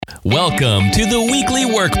Welcome to the Weekly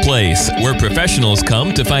Workplace, where professionals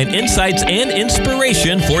come to find insights and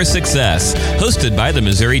inspiration for success. Hosted by the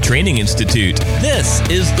Missouri Training Institute, this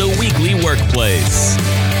is the Weekly Workplace.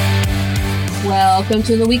 Welcome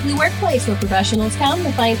to the Weekly Workplace, where professionals come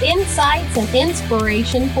to find insights and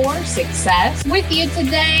inspiration for success. With you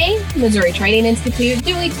today, Missouri Training Institute,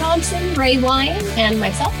 Dewey Thompson, Ray Lyon, and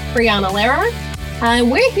myself, Brianna Larimer.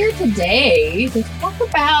 We're here today to talk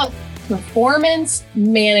about performance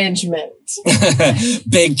management.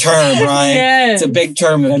 Big term, right? Yes. It's a big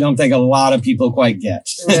term that I don't think a lot of people quite get.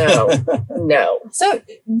 No. So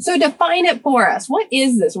define it for us. What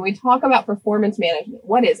is this? When we talk about performance management,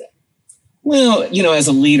 what is it? Well, as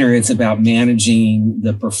a leader, it's about managing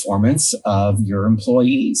the performance of your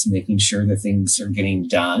employees, making sure that things are getting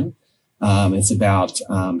done. It's about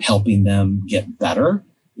helping them get better.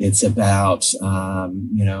 It's about,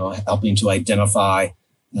 helping to identify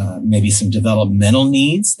maybe some developmental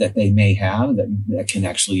needs that they may have that can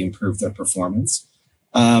actually improve their performance.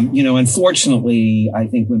 Unfortunately, I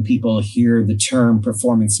think when people hear the term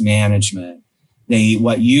performance management,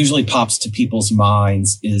 what usually pops to people's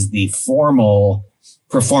minds is the formal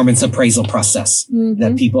performance appraisal process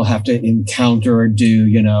that people have to encounter or do,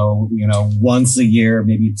 once a year.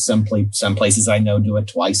 Maybe some places I know do it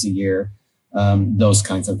twice a year, those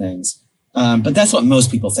kinds of things. But that's what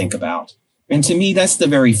most people think about. And to me, that's the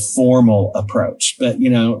very formal approach. But,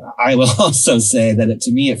 I will also say that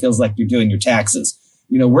to me, it feels like you're doing your taxes.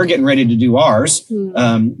 We're getting ready to do ours,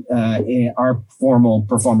 our formal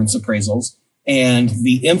performance appraisals. And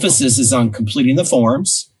the emphasis is on completing the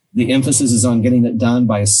forms. The emphasis is on getting it done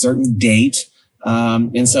by a certain date.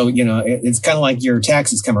 And so, it's kind of like your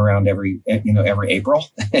taxes come around every April,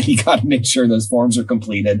 and you got to make sure those forms are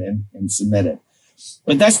completed and submitted.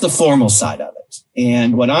 But that's the formal side of it.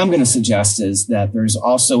 And what I'm going to suggest is that there's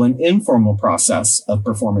also an informal process of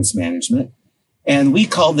performance management. And we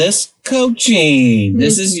call this coaching.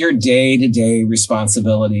 This is your day-to-day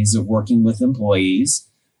responsibilities of working with employees,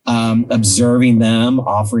 observing them,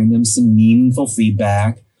 offering them some meaningful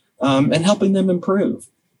feedback, and helping them improve.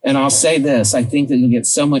 And I'll say this, I think that you'll get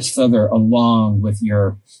so much further along with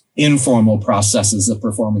your informal processes of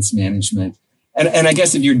performance management. And I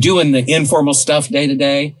guess if you're doing the informal stuff day to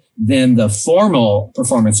day, then the formal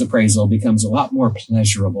performance appraisal becomes a lot more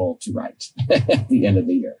pleasurable to write at the end of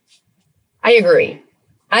the year. I agree.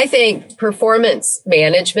 I think performance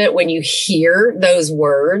management, when you hear those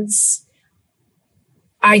words,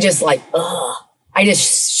 I just I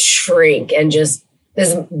just shrink and just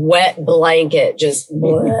this wet blanket, just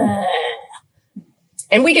bleh.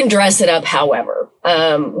 And we can dress it up however.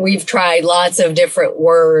 We've tried lots of different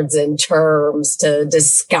words and terms to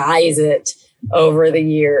disguise it over the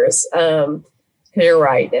years. Because you're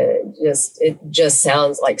right, it just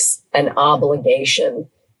sounds like an obligation.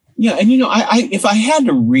 Yeah, and if I had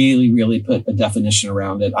to really, really put a definition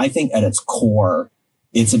around it, I think at its core,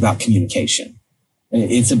 it's about communication.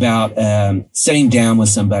 It's about sitting down with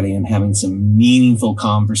somebody and having some meaningful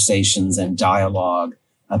conversations and dialogue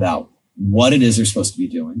about what it is they're supposed to be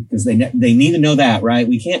doing, because they need to know that, right?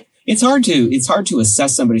 It's hard to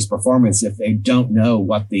assess somebody's performance if they don't know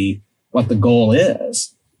what the goal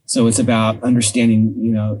is. So it's about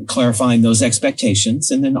understanding, clarifying those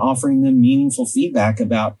expectations and then offering them meaningful feedback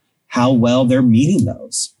about how well they're meeting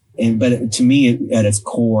those. But to me, at its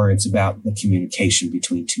core, it's about the communication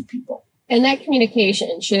between two people. And that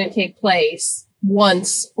communication shouldn't take place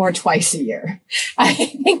once or twice a year. I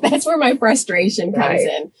think that's where my frustration comes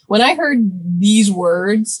in. When I heard these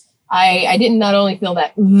words, I didn't not only feel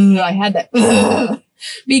that, I had that,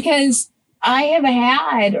 because I have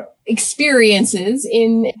had experiences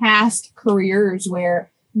in past careers where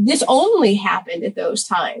this only happened at those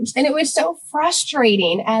times. And it was so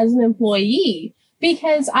frustrating as an employee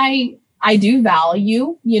because I do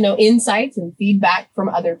value, insights and feedback from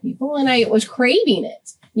other people. And I was craving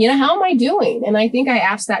it. How am I doing? And I think I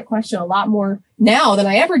asked that question a lot more now than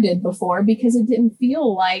I ever did before, because it didn't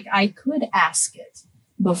feel like I could ask it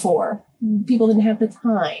before. People didn't have the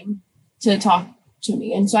time to talk to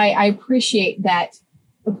me. And so I appreciate that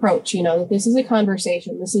approach, that this is a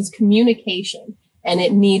conversation, this is communication, and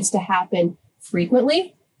it needs to happen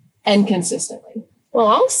frequently and consistently. Well,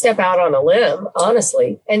 I'll step out on a limb,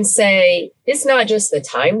 honestly, and say it's not just the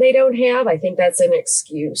time they don't have. I think that's an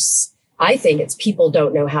excuse. I think it's people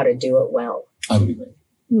don't know how to do it well. I would agree.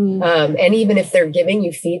 And even if they're giving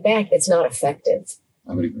you feedback, it's not effective.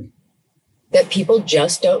 I would agree. That people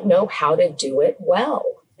just don't know how to do it well.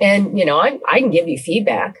 And, I can give you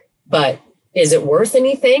feedback, but is it worth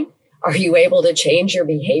anything? Are you able to change your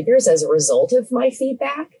behaviors as a result of my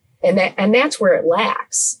feedback? And that's where it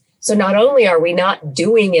lacks. So not only are we not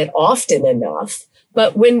doing it often enough,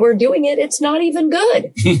 but when we're doing it, it's not even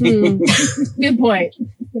good. Good point.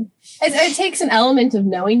 It takes an element of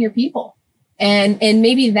knowing your people. And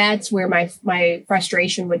maybe that's where my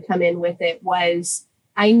frustration would come in with it was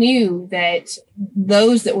I knew that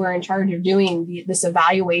those that were in charge of doing this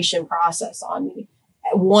evaluation process on me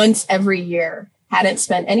once every year hadn't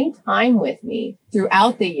spent any time with me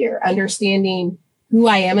throughout the year, understanding who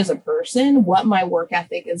I am as a person, what my work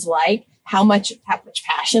ethic is like, how much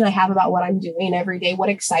passion I have about what I'm doing every day, what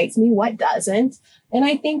excites me, what doesn't. And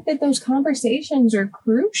I think that those conversations are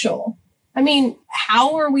crucial. I mean,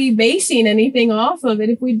 how are we basing anything off of it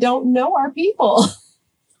if we don't know our people?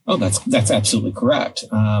 Oh, that's absolutely correct.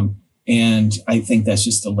 And I think that's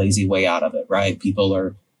just a lazy way out of it, right? People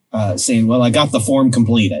are saying, well, I got the form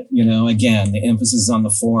completed. Again, the emphasis is on the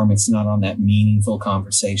form. It's not on that meaningful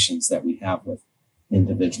conversations that we have with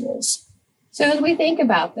individuals. So as we think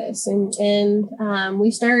about this and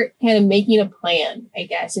we start kind of making a plan, I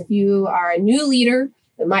guess, if you are a new leader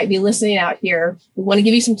that might be listening out here, we want to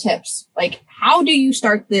give you some tips. Like, how do you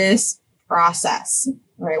start this process?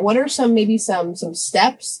 All right. What are some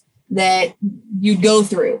steps that you go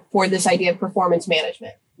through for this idea of performance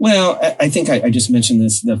management? Well, I think I just mentioned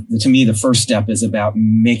this. To me, the first step is about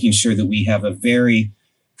making sure that we have a very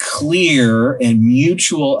clear and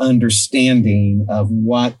mutual understanding of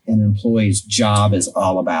what an employee's job is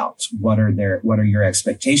all about. What are your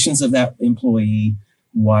expectations of that employee?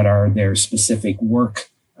 What are their specific work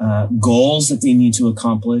goals that they need to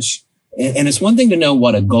accomplish? And it's one thing to know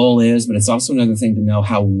what a goal is, but it's also another thing to know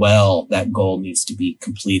how well that goal needs to be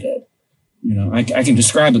completed. I can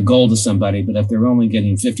describe a goal to somebody, but if they're only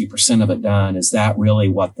getting 50% of it done, is that really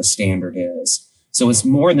what the standard is? So it's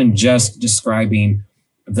more than just describing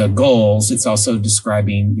the goals. It's also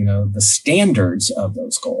describing, the standards of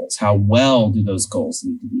those goals. How well do those goals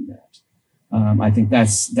need to be met? I think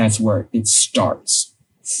that's where it starts.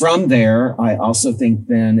 From there, I also think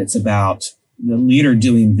then it's about the leader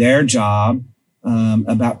doing their job,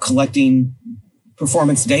 about collecting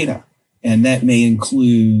performance data. And that may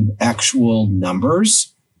include actual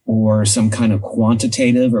numbers or some kind of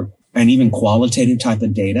quantitative and even qualitative type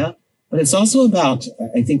of data. But it's also about,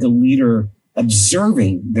 I think, a leader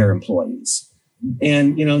observing their employees.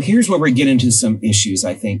 And, here's where we get into some issues,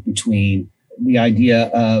 I think, between the idea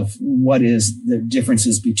of what is the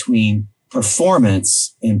differences between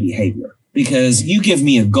performance and behavior. Because you give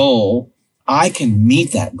me a goal, I can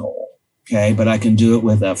meet that goal. Okay. But I can do it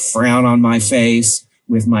with a frown on my face,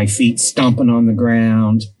 with my feet stomping on the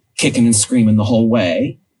ground, kicking and screaming the whole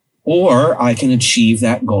way. Or I can achieve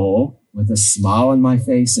that goal with a smile on my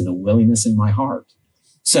face and a willingness in my heart.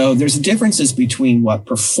 So there's differences between what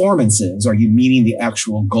performance is. Are you meeting the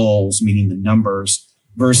actual goals, meeting the numbers,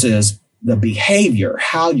 versus the behavior,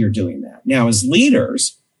 how you're doing that? Now, as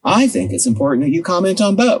leaders, I think it's important that you comment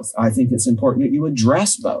on both. I think it's important that you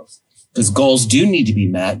address both, because goals do need to be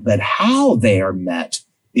met, but how they are met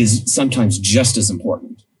is sometimes just as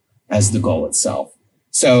important as the goal itself.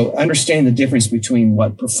 So understanding the difference between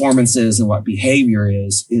what performance is and what behavior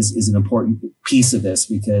is an important piece of this,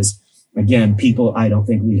 because again, I don't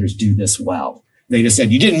think leaders do this well. They just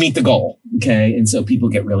said, you didn't meet the goal. Okay. And so people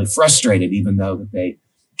get really frustrated, even though that they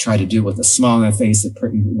try to do it with a smile on their face, that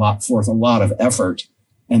put forth a lot of effort,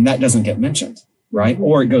 and that doesn't get mentioned. Right.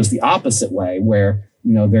 Or it goes the opposite way where,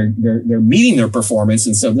 they're meeting their performance.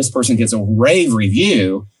 And so this person gets a rave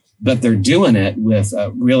review, but they're doing it with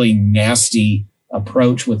a really nasty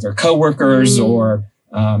approach with their coworkers or,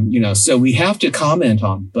 so we have to comment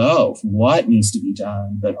on both what needs to be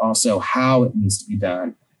done, but also how it needs to be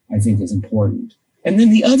done, I think is important. And then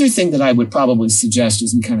the other thing that I would probably suggest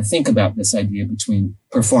as we kind of think about this idea between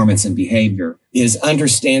performance and behavior is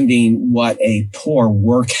understanding what a poor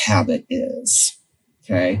work habit is.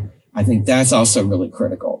 Okay. I think that's also really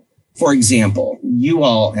critical. For example, you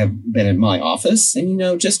all have been in my office and you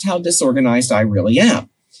know just how disorganized I really am.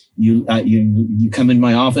 You come in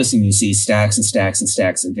my office and you see stacks and stacks and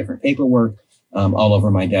stacks of different paperwork all over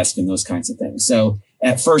my desk and those kinds of things. So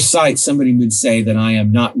at first sight, somebody would say that I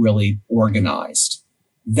am not really organized.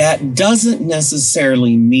 That doesn't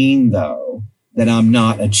necessarily mean, though, that I'm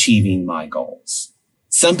not achieving my goals.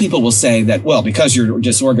 Some people will say that, well, because you're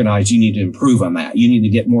disorganized, you need to improve on that. You need to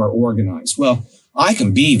get more organized. Well, I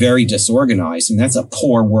can be very disorganized, and that's a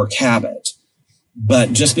poor work habit.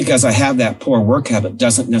 But just because I have that poor work habit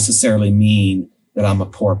doesn't necessarily mean that I'm a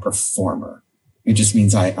poor performer. It just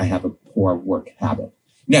means I have a poor work habit.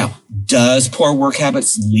 Now, does poor work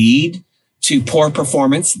habits lead to poor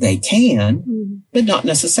performance? They can, but not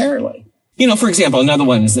necessarily. For example, another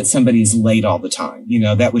one is that somebody's late all the time.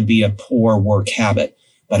 That would be a poor work habit.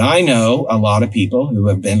 But I know a lot of people who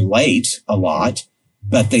have been late a lot,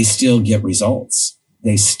 but they still get results.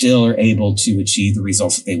 They still are able to achieve the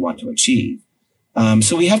results that they want to achieve.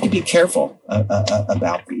 So we have to be careful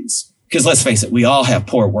about these, because let's face it, we all have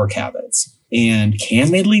poor work habits. And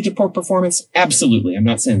can they lead to poor performance? Absolutely. I'm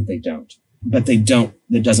not saying that they don't, but they don't.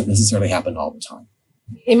 That doesn't necessarily happen all the time.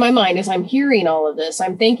 In my mind, as I'm hearing all of this,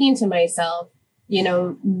 I'm thinking to myself,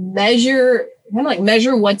 measure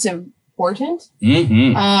what's important.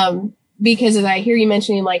 Mm-hmm. Because as I hear you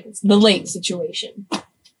mentioning like the late situation.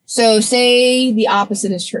 So say the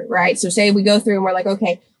opposite is true, right? So say we go through and we're like,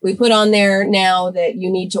 okay, we put on there now that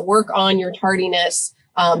you need to work on your tardiness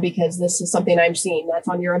because this is something I'm seeing that's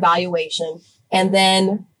on your evaluation. And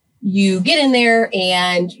then you get in there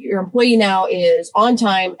and your employee now is on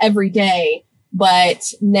time every day,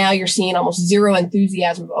 but now you're seeing almost zero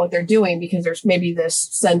enthusiasm about what they're doing because there's maybe this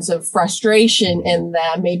sense of frustration in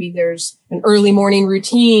them. Maybe there's an early morning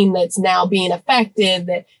routine that's now being affected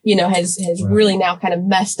that, has Right. really now kind of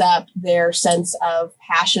messed up their sense of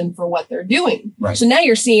passion for what they're doing. Right. So now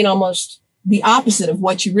you're seeing almost the opposite of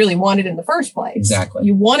what you really wanted in the first place. Exactly.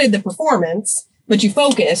 You wanted the performance, but you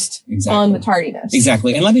focused on the tardiness.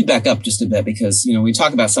 Exactly. And let me back up just a bit because, we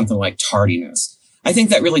talk about something like tardiness. I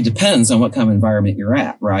think that really depends on what kind of environment you're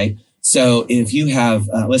at, right? So if you have,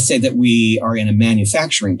 let's say that we are in a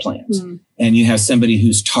manufacturing plant and you have somebody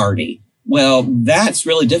who's tardy, well, that's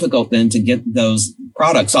really difficult then to get those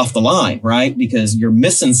products off the line, right? Because you're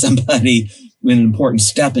missing somebody with an important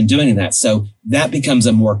step in doing that. So that becomes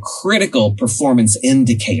a more critical performance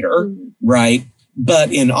indicator, right?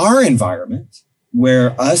 But in our environment,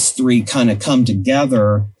 where us three kind of come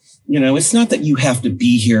together, it's not that you have to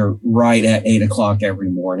be here right at 8:00 every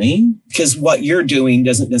morning because what you're doing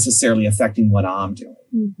doesn't necessarily affecting what I'm doing.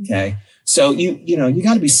 Mm-hmm. Okay. So you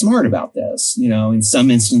got to be smart about this. In some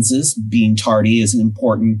instances, being tardy is an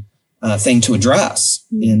important thing to address.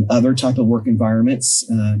 Mm-hmm. In other type of work environments,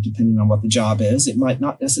 depending on what the job is, it might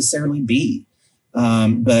not necessarily be.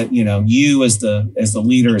 But you as the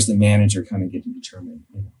leader, as the manager, kind of get to determine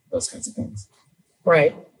those kinds of things.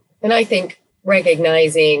 Right. And I think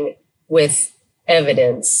recognizing with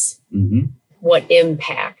evidence what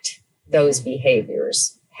impact those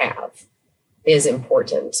behaviors have is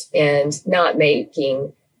important, and not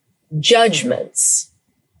making judgments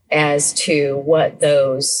as to what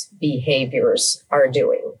those behaviors are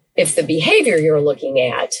doing. If the behavior you're looking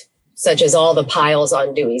at, such as all the piles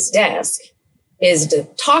on Dewey's desk, is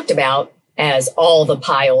talked about as all the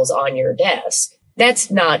piles on your desk,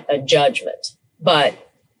 that's not a judgment. But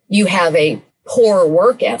you have a poor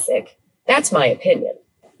work ethic. That's my opinion.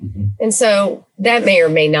 Mm-hmm. And so that may or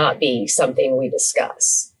may not be something we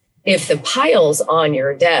discuss. If the piles on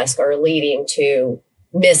your desk are leading to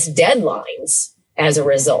missed deadlines as a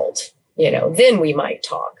result, then we might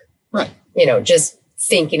talk. Right. Just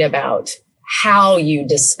thinking about how you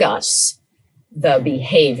discuss the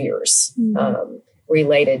behaviors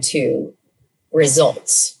related to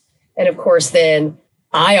results. And of course, then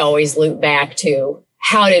I always loop back to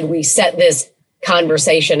how did we set this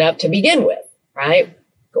conversation up to begin with, right?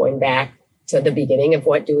 Going back to the beginning of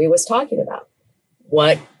what Dewey was talking about.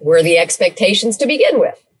 What were the expectations to begin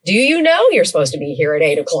with? Do you know you're supposed to be here at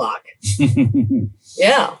 8:00?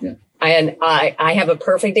 Yeah. And I have a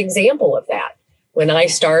perfect example of that. When I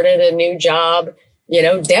started a new job,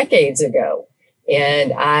 decades ago,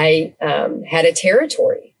 and I had a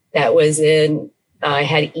territory that was I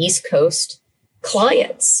had East Coast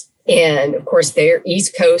clients. And of course, they're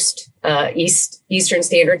East Coast, Eastern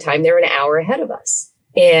Standard Time. They're an hour ahead of us.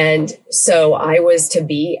 And so I was to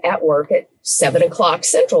be at work at 7:00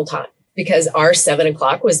 Central Time because our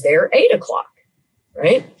 7:00 was their 8:00,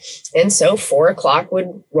 right? And so 4:00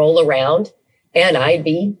 would roll around and I'd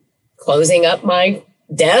be closing up my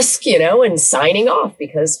desk, and signing off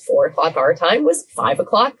because 4:00 our time was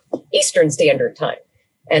 5:00 Eastern Standard Time.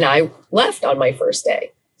 And I left on my first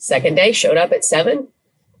day. Second day, showed up at 7,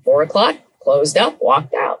 4:00, closed up,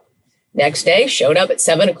 walked out. Next day, showed up at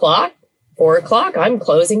 7:00, 4:00, I'm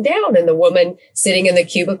closing down. And the woman sitting in the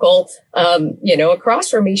cubicle, across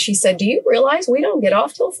from me, she said, "Do you realize we don't get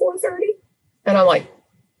off till 4:30? And I'm like,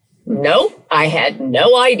 no, I had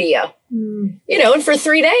no idea. And for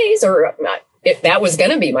 3 days, or not, if that was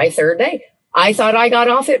going to be my third day, I thought I got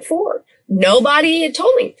off at 4. Nobody had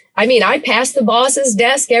told me. I mean, I passed the boss's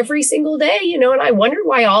desk every single day, and I wondered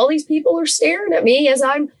why all these people are staring at me as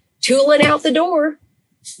I'm tooling out the door.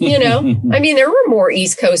 I mean, there were more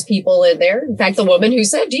East Coast people in there. In fact, the woman who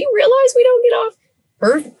said, "Do you realize we don't get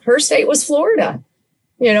off?" Her state was Florida.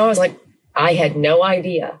 I was like, I had no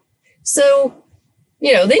idea. So,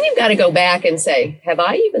 then you've got to go back and say, have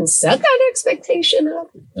I even set that expectation up?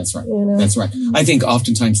 That's right. That's right. I think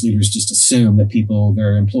oftentimes leaders just assume that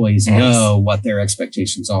their employees know what their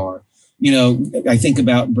expectations are. I think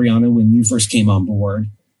about Brianna, when you first came on board,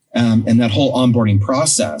 and that whole onboarding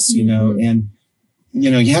process, and,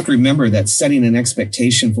 you have to remember that setting an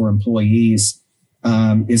expectation for employees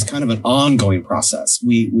is kind of an ongoing process.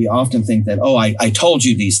 We often think that, I told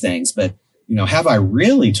you these things, but have I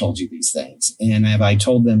really told you these things? And have I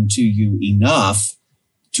told them to you enough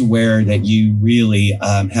to where that you really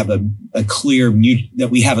have that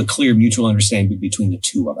we have a clear mutual understanding between the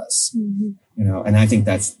two of us? And I think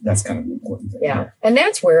that's kind of the important thing. Yeah. And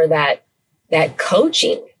that's where that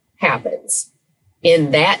coaching happens,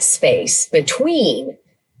 in that space between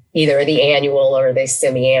either the annual or the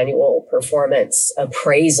semi-annual performance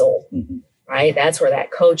appraisal. Right? That's where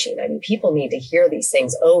that coaching, people need to hear these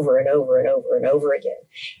things over and over and over and over again.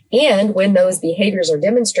 And when those behaviors are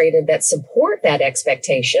demonstrated that support that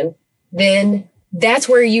expectation, then that's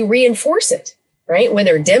where you reinforce it, right? When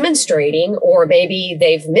they're demonstrating, or maybe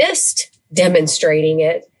they've missed demonstrating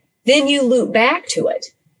it, then you loop back to it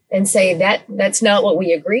and say that's not what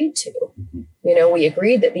we agreed to. We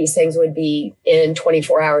agreed that these things would be in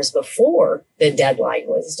 24 hours before the deadline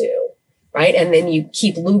was due. Right. And then you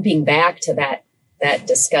keep looping back to that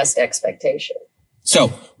discussed expectation.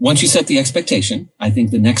 So once you set the expectation, I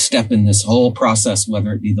think the next step in this whole process,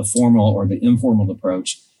 whether it be the formal or the informal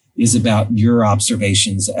approach, is about your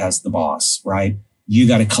observations as the boss, right? You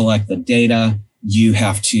got to collect the data. You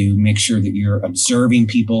have to make sure that you're observing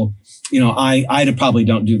people. I probably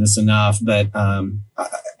don't do this enough, but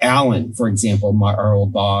Alan, for example, our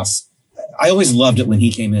old boss, I always loved it when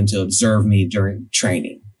he came in to observe me during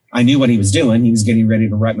training. I knew what he was doing. He was getting ready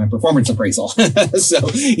to write my performance appraisal. So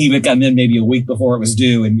he would come in maybe a week before it was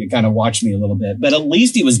due and kind of watch me a little bit. But at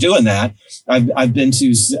least he was doing that.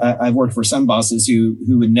 I've worked for some bosses who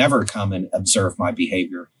would never come and observe my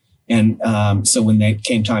behavior. And so when they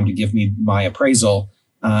came time to give me my appraisal,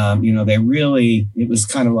 it was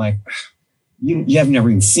kind of like, you have never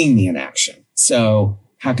even seen me in action. So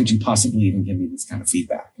how could you possibly even give me this kind of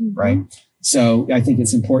feedback, right? So I think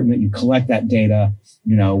it's important that you collect that data.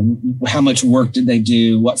 How much work did they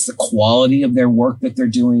do? What's the quality of their work that they're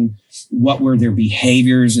doing? What were their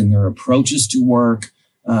behaviors and their approaches to work?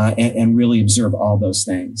 And really observe all those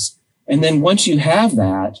things. And then once you have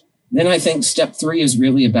that, then I think step 3 is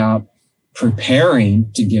really about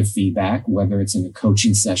preparing to give feedback, whether it's in a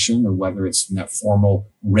coaching session or whether it's in that formal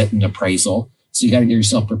written appraisal. So you got to get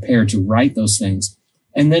yourself prepared to write those things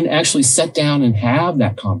and then actually sit down and have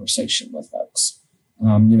that conversation with folks.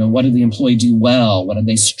 What did the employee do well? What did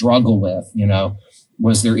they struggle with?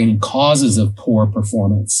 Was there any causes of poor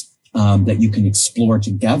performance that you can explore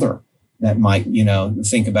together that might,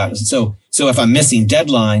 think about it? So if I'm missing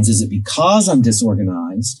deadlines, is it because I'm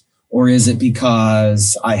disorganized, or is it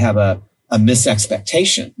because I have a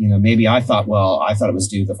misexpectation? Maybe I thought it was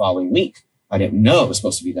due the following week. I didn't know it was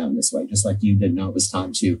supposed to be done this way, just like you didn't know it was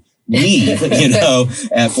time to leave,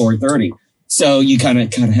 at 4:30. So you kind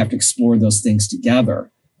of have to explore those things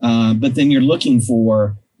together. But then you're looking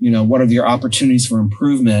for, what are your opportunities for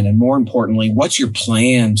improvement? And more importantly, what's your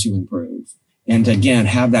plan to improve? And again,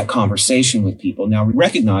 have that conversation with people. Now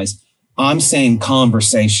recognize I'm saying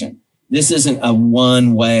conversation. This isn't a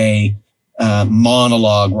one-way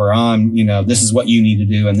monologue where I'm, this is what you need to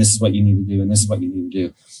do, and this is what you need to do, and this is what you need to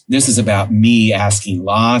do. This is about me asking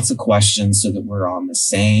lots of questions so that we're on the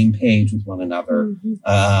same page with one another,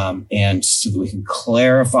 and so that we can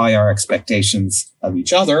clarify our expectations of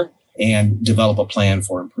each other and develop a plan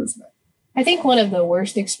for improvement. I think one of the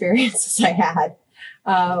worst experiences I had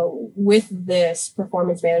with this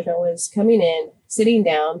performance management was coming in, sitting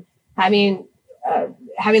down, having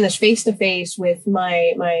this face-to-face with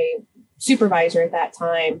my supervisor at that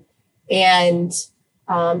time. And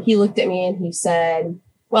he looked at me and he said,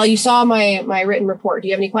 well, you saw my written report. Do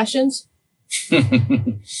you have any questions?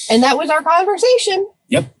 And that was our conversation.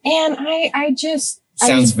 Yep. And I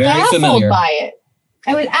was very baffled familiar by it.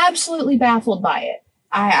 I was absolutely baffled by it.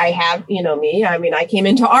 I have, me. I mean, I came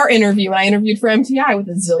into our interview and I interviewed for MTI with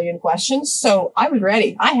a zillion questions. So I was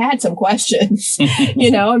ready. I had some questions,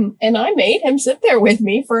 and I made him sit there with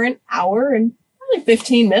me for an hour and probably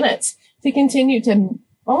 15 minutes to continue to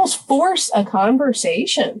almost force a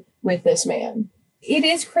conversation with this man. It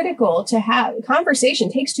is critical to have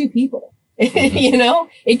conversation. Takes two people.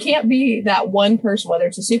 It can't be that one person, whether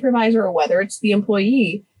it's a supervisor or whether it's the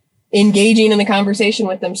employee, engaging in the conversation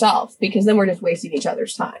with themselves, because then we're just wasting each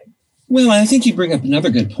other's time. Well, I think you bring up another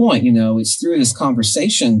good point. It's through this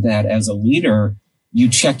conversation that as a leader, you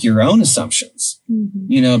check your own assumptions,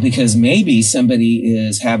 Because maybe somebody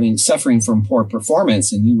is suffering from poor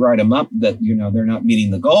performance and you write them up that, they're not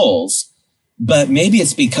meeting the goals, but maybe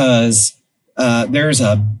it's because there's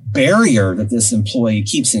a barrier that this employee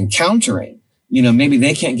keeps encountering. Maybe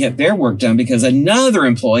they can't get their work done because another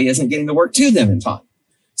employee isn't getting the work to them in time.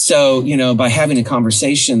 So, by having a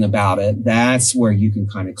conversation about it, that's where you can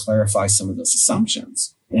kind of clarify some of those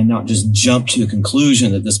assumptions and not just jump to a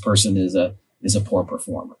conclusion that this person is a poor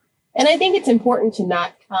performer. And I think it's important to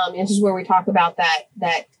not, this is where we talk about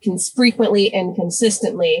that frequently and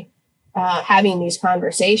consistently having these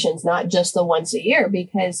conversations, not just the once a year,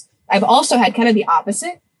 because I've also had kind of the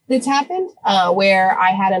opposite that's happened, where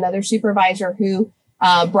I had another supervisor who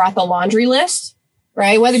brought the laundry list,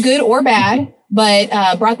 right? Whether good or bad,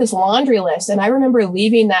 but brought this laundry list. And I remember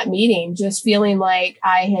leaving that meeting just feeling like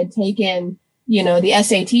I had taken, the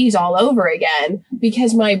SATs all over again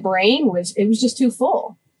because my brain was just too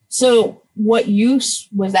full. So what use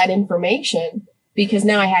was that information? Because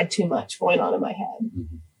now I had too much going on in my head.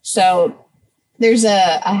 So there's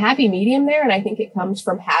a happy medium there. And I think it comes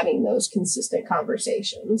from having those consistent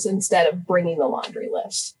conversations instead of bringing the laundry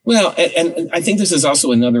list. Well, and I think this is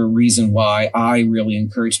also another reason why I really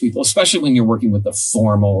encourage people, especially when you're working with the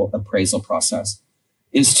formal appraisal process,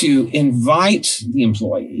 is to invite the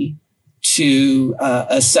employee to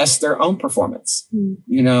assess their own performance.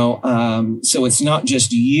 So it's not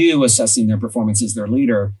just you assessing their performance as their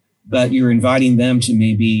leader, but you're inviting them to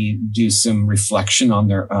maybe do some reflection on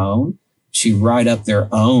their own, to write up their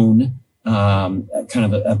own kind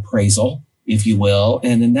of appraisal, if you will.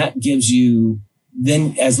 And then that gives you,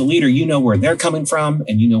 then as the leader, where they're coming from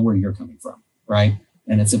and where you're coming from, right?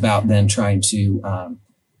 And it's about then trying to,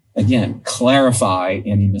 again, clarify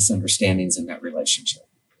any misunderstandings in that relationship.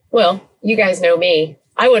 Well, you guys know me.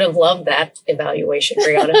 I would have loved that evaluation,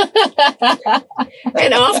 Brianna.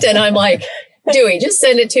 And often I'm like, Dewey, just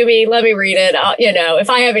send it to me. Let me read it. If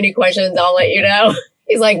I have any questions, I'll let you know.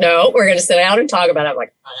 He's like, no, we're going to sit down and talk about it. I'm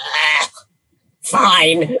like,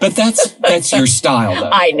 fine. But that's your style, though.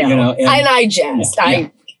 I know. And I jest. Yeah.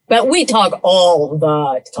 But we talk all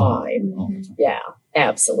the time. Yeah,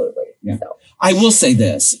 absolutely. Yeah. So. I will say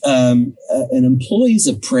this. An employee's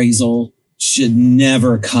appraisal should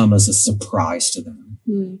never come as a surprise to them.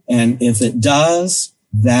 And if it does,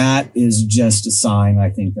 that is just a sign, I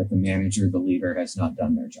think, that the manager, the leader has not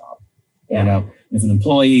done their job. Yeah. If an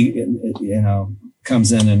employee,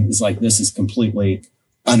 comes in and is like, this is completely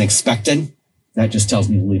unexpected, that just tells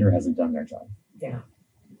me the leader hasn't done their job. Yeah.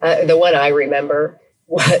 The one I remember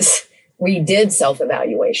was we did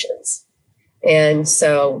self-evaluations. And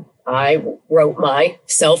so I wrote my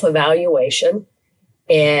self-evaluation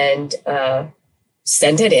and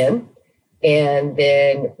sent it in, and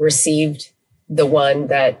then received the one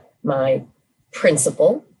that my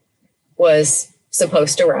principal was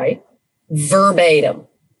supposed to write. Verbatim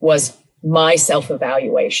was my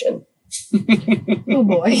self-evaluation. Oh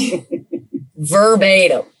boy.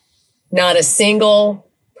 Verbatim. Not a single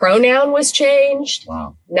pronoun was changed.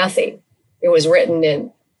 Wow. Nothing. It was written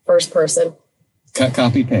in first person. Cut,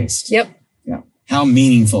 copy, paste. Yep. Yeah. How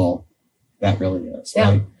meaningful that really is. Yeah.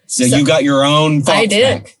 Right? So you got your own thoughts. I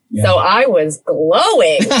did. Back. Yeah. So I was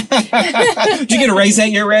glowing. Did you get a raise that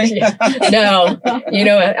year, Ray? No.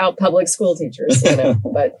 Out public school teachers,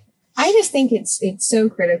 but I just think it's so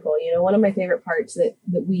critical. One of my favorite parts that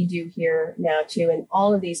we do here now too, in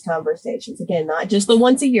all of these conversations, again, not just the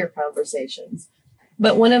once a year conversations,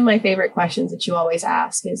 but one of my favorite questions that you always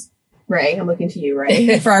ask is, Ray, I'm looking to you,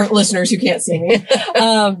 Ray, for our listeners who can't see me,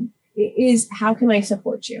 is how can I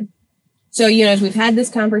support you? So, as we've had this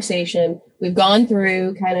conversation, we've gone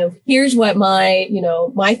through kind of, here's what my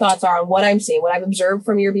thoughts are on what I'm seeing, what I've observed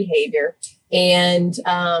from your behavior. And,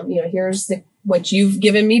 here's what you've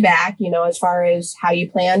given me back, as far as how you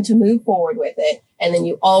plan to move forward with it. And then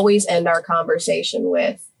you always end our conversation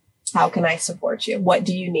with, how can I support you? What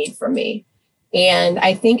do you need from me? And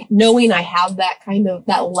I think knowing I have that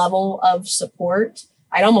level of support,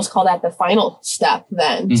 I'd almost call that the final step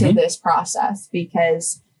then to this process,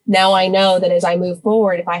 because now I know that as I move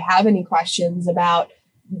forward, if I have any questions about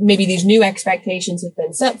maybe these new expectations have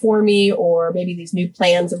been set for me, or maybe these new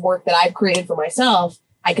plans of work that I've created for myself,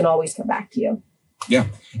 I can always come back to you. Yeah.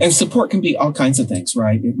 And support can be all kinds of things,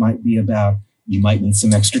 right? It might be about, you might need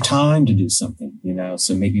some extra time to do something,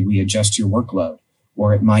 so maybe we adjust your workload,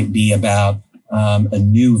 or it might be about a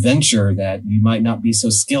new venture that you might not be so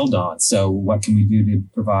skilled on. So what can we do to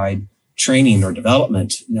provide training or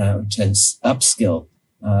development to upskill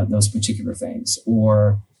those particular things?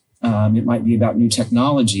 Or it might be about new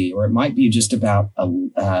technology, or it might be just about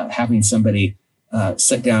having somebody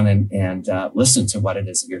sit down and listen to what it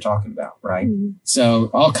is that you're talking about, right? Mm-hmm. So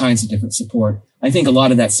all kinds of different support. I think a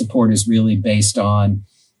lot of that support is really based on,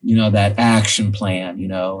 that action plan,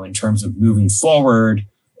 in terms of moving forward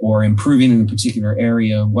or improving in a particular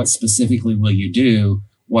area. What specifically will you do?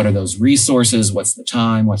 What are those resources? What's the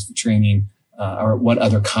time? What's the training? Or what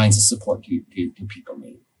other kinds of support do people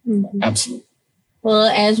need? Mm-hmm. Absolutely. Well,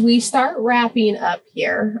 as we start wrapping up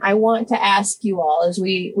here, I want to ask you all, as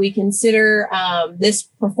we consider this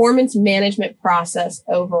performance management process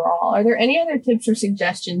overall, are there any other tips or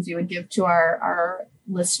suggestions you would give to our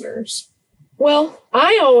listeners? Well,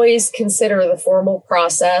 I always consider the formal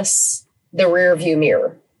process the rear view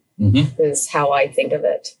mirror, is how I think of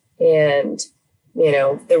it. And,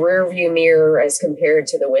 the rear view mirror as compared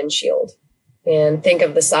to the windshield. And think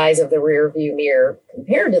of the size of the rear view mirror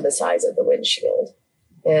compared to the size of the windshield.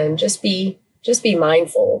 And just be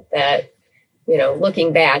mindful that,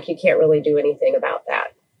 looking back, you can't really do anything about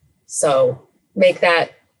that. So make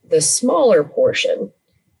that the smaller portion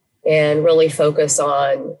and really focus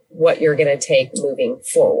on what you're going to take moving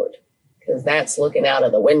forward, because that's looking out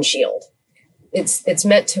of the windshield. It's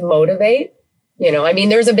meant to motivate,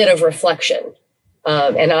 there's a bit of reflection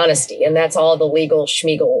and honesty, and that's all the legal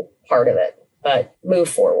schmiegel part of it, but move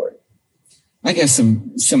forward. I guess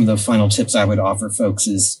some of the final tips I would offer folks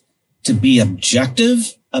is to be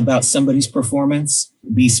objective about somebody's performance,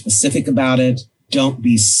 be specific about it, don't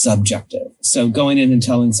be subjective. So going in and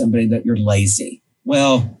telling somebody that you're lazy,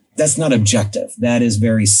 well, that's not objective. That is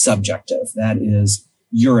very subjective. That is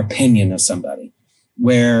your opinion of somebody.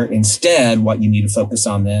 Where instead, what you need to focus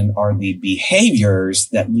on then are the behaviors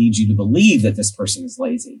that lead you to believe that this person is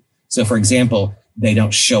lazy. So for example, they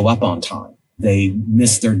don't show up on time. They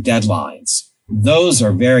miss their deadlines. Those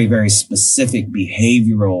are very, very specific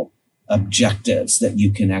behavioral objectives that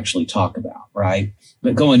you can actually talk about, right?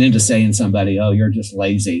 But going into saying somebody, oh, you're just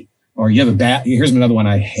lazy, or you have here's another one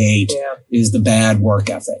I hate, is the bad work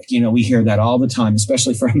ethic. We hear that all the time,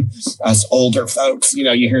 especially from us older folks. You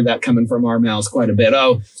hear that coming from our mouths quite a bit.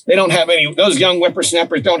 Oh, those young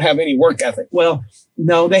whippersnappers don't have any work ethic. Well,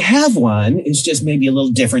 no, they have one. It's just maybe a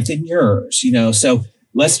little different than yours, So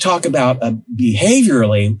let's talk about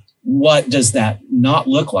behaviorally, what does that not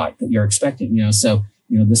look like that you're expecting? So,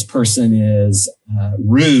 this person is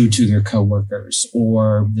rude to their coworkers,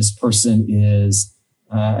 or this person is,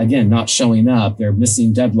 again, not showing up. They're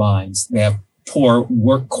missing deadlines. They have poor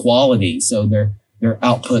work quality. So their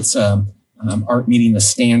outputs aren't meeting the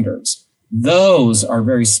standards. Those are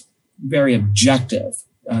very, very objective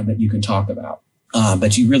that you can talk about.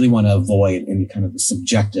 But you really want to avoid any kind of the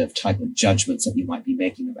subjective type of judgments that you might be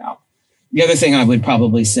making about. The other thing I would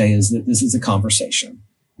probably say is that this is a conversation,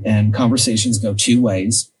 and conversations go two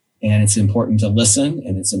ways, and it's important to listen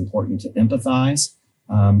and it's important to empathize.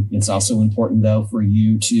 It's also important, though, for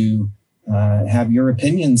you to have your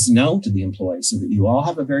opinions known to the employee so that you all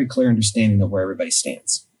have a very clear understanding of where everybody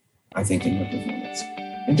stands, I think, in your performance.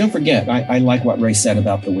 And don't forget, I like what Ray said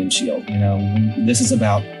about the windshield. This is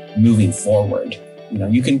about moving forward.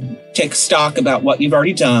 You can take stock about what you've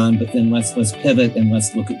already done, but then let's pivot and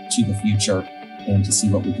let's look to the future and to see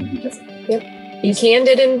what we can do differently. Yep. Be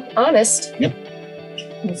candid and honest. Yep.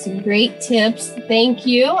 Some great tips. Thank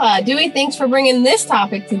you. Dewey, thanks for bringing this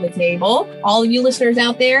topic to the table. All of you listeners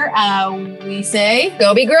out there, we say,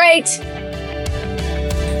 go be great.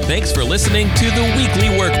 Thanks for listening to The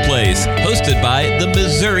Weekly Workplace, hosted by the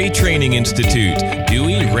Missouri Training Institute.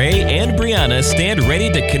 Dewey, Ray, and Brianna stand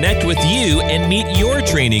ready to connect with you and meet your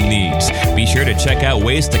training needs. Be sure to check out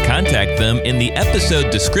ways to contact them in the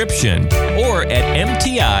episode description or at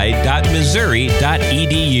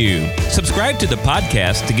mti.missouri.edu. Subscribe to the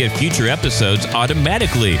podcast to get future episodes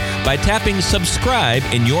automatically by tapping subscribe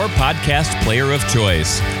in your podcast player of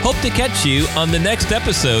choice. Hope to catch you on the next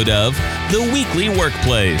episode of The Weekly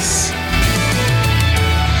Workplace.